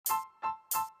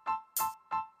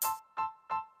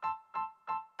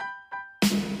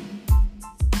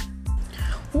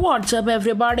What's up,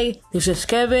 everybody? This is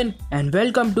Kevin, and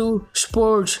welcome to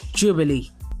Sports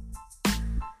Jubilee.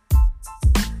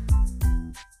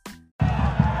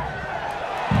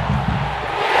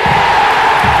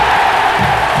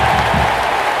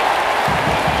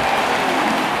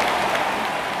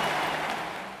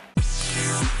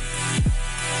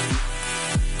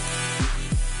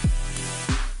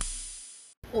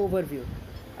 Overview.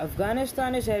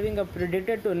 Afghanistan is having a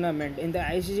predicted tournament in the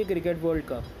ICC Cricket World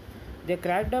Cup. They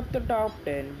cracked up the top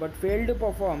 10 but failed to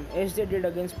perform as they did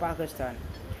against Pakistan.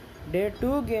 They had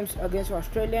two games against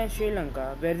Australia and Sri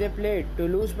Lanka where they played to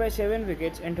lose by 7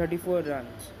 wickets and 34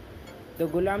 runs. The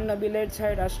Ghulam Nabi led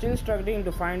side are still struggling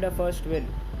to find a first win.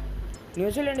 New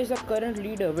Zealand is the current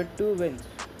leader with 2 wins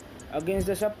against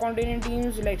the subcontinent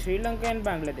teams like Sri Lanka and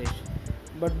Bangladesh.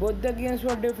 But both the games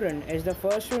were different as the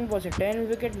first win was a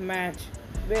 10-wicket match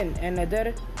win and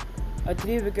another a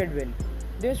 3-wicket win.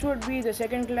 This would be the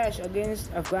second clash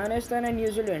against Afghanistan and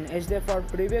New Zealand as they fought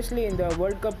previously in the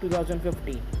World Cup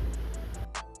 2015.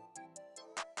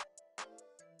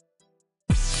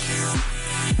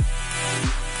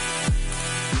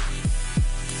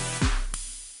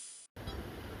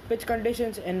 Pitch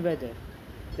conditions and weather.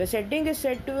 The setting is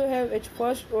said to have its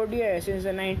first ODI since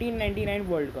the 1999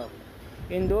 World Cup.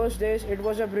 In those days, it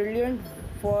was a brilliant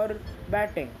for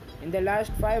batting. In the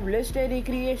last 5 List A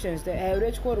recreations, the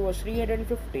average score was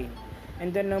 315,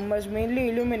 and the numbers mainly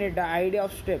illuminate the idea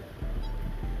of strip.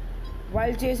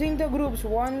 While chasing the groups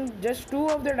won just 2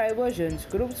 of the diversions,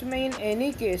 groups may in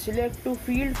any case select to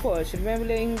field first,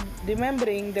 remembering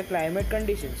the climate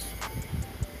conditions.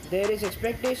 There is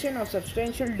expectation of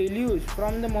substantial deluge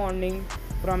from the morning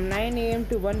from 9 am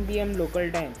to 1 pm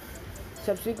local time.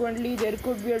 Subsequently, there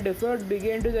could be a deferred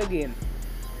begin to the game.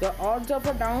 The odds of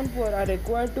a downpour are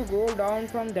required to go down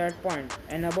from that point,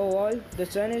 and above all, the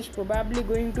sun is probably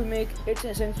going to make its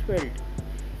essence felt.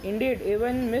 Indeed,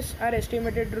 even mists are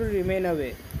estimated to remain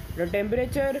away. The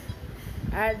temperature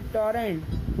at Torrent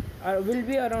will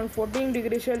be around 14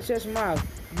 degrees Celsius mark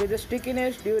with a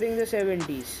stickiness during the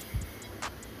 70s.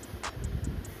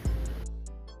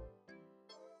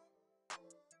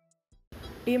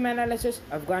 Team analysis.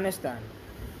 Afghanistan.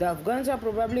 The Afghans are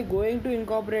probably going to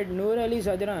incorporate Noor Ali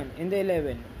Zadran in the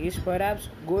 11. He is perhaps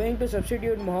going to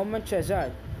substitute Mohammad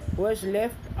Shahzad, who was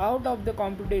left out of the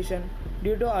competition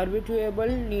due to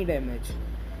arbitrable knee damage.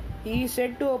 He is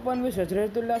said to open with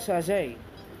Hazratullah Shahzai.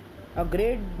 A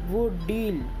great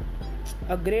deal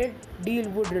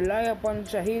would rely upon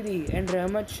Shahidi and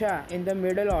Rahmat Shah in the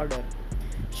middle order.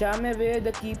 Shah may wear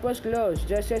the keeper's gloves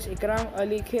just as Ikram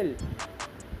Ali Khil.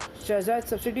 Shahzad's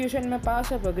substitution may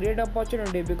pass up a great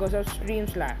opportunity because of stream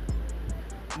slack.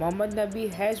 Mohammad Nabi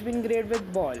has been great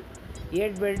with ball,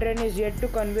 yet veteran is yet to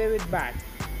convey with bat.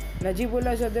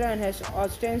 Najibullah Zadran has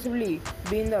ostensibly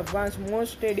been the Afghans'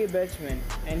 most steady batsman,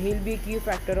 and he'll be a key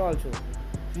factor also.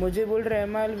 Mujibur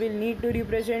Rahman will need to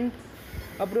represent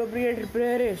appropriate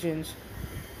preparations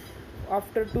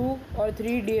after 2 or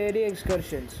 3 DRA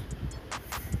excursions.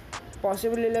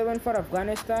 Possible 11 for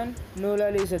Afghanistan: Noor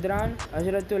Ali Zadran,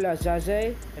 Hazratullah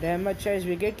Shahzai, Rahmat Shah as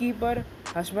wicketkeeper,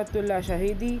 Hasmatullah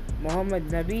Shahidi, Mohammad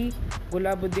Nabi,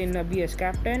 Gulabuddin Nabi as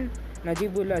captain,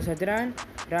 Najibullah Zadran,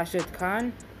 Rashid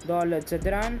Khan, Daulat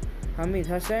Zadran, Hamid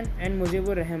Hassan and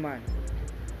Mujibur Rahman.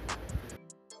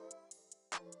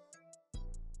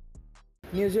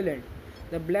 New Zealand.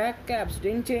 The Black Caps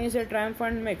didn't change their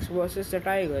triumphant mix versus the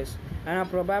Tigers and are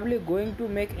probably going to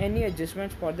make any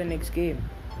adjustments for the next game.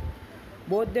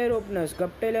 Both their openers,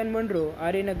 Guptill and Munro, are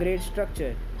in a great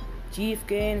structure. Chief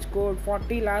Kane scored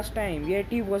 40 last time, yet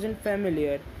he wasn't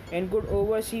familiar and could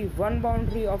oversee one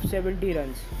boundary of 70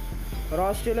 runs.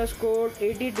 Ross Taylor scored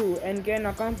 82 and can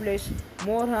accomplish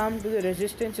more harm to the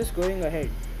resistances going ahead.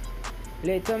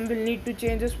 Latham will need to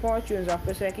change his fortunes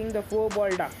after sacking the 4-ball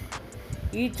duck.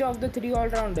 Each of the 3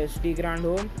 all-rounders, T.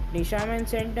 Grandholm, Nisham and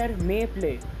Center, may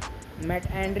play. Matt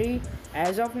Henry,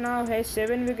 as of now, has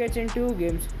 7 wickets in 2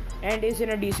 games and is in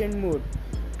a decent mood.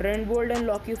 Trent Boult and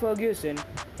Lockie Ferguson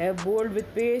have bowled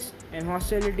with pace and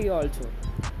hostility also.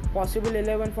 Possible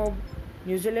 11 for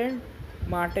New Zealand: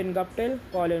 Martin Guptill,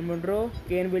 Colin Munro,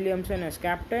 Kane Williamson as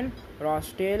captain,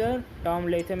 Ross Taylor, Tom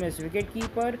Latham as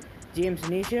wicketkeeper, James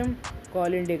Neesham,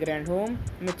 Colin de Grandhomme,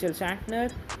 Mitchell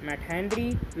Santner, Matt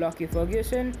Henry, Lockie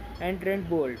Ferguson and Trent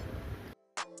Boult.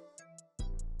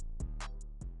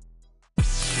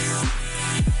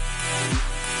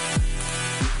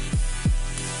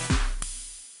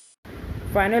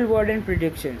 Final word and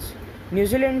predictions. New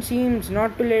Zealand seems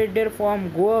not to let their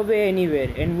form go away anywhere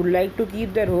and would like to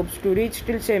keep their hopes to reach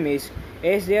till semis,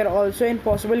 as they are also in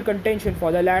possible contention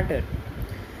for the latter.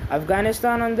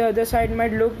 Afghanistan on the other side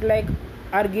might look like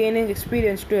are gaining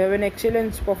experience to have an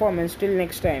excellent performance till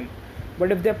next time.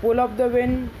 But if they pull off the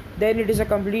win, then it is a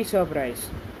complete surprise.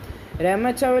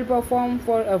 Rahmat Shah will perform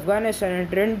for Afghanistan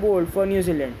and Trent Bolt for New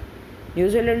Zealand. New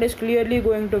Zealand is clearly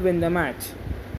going to win the match.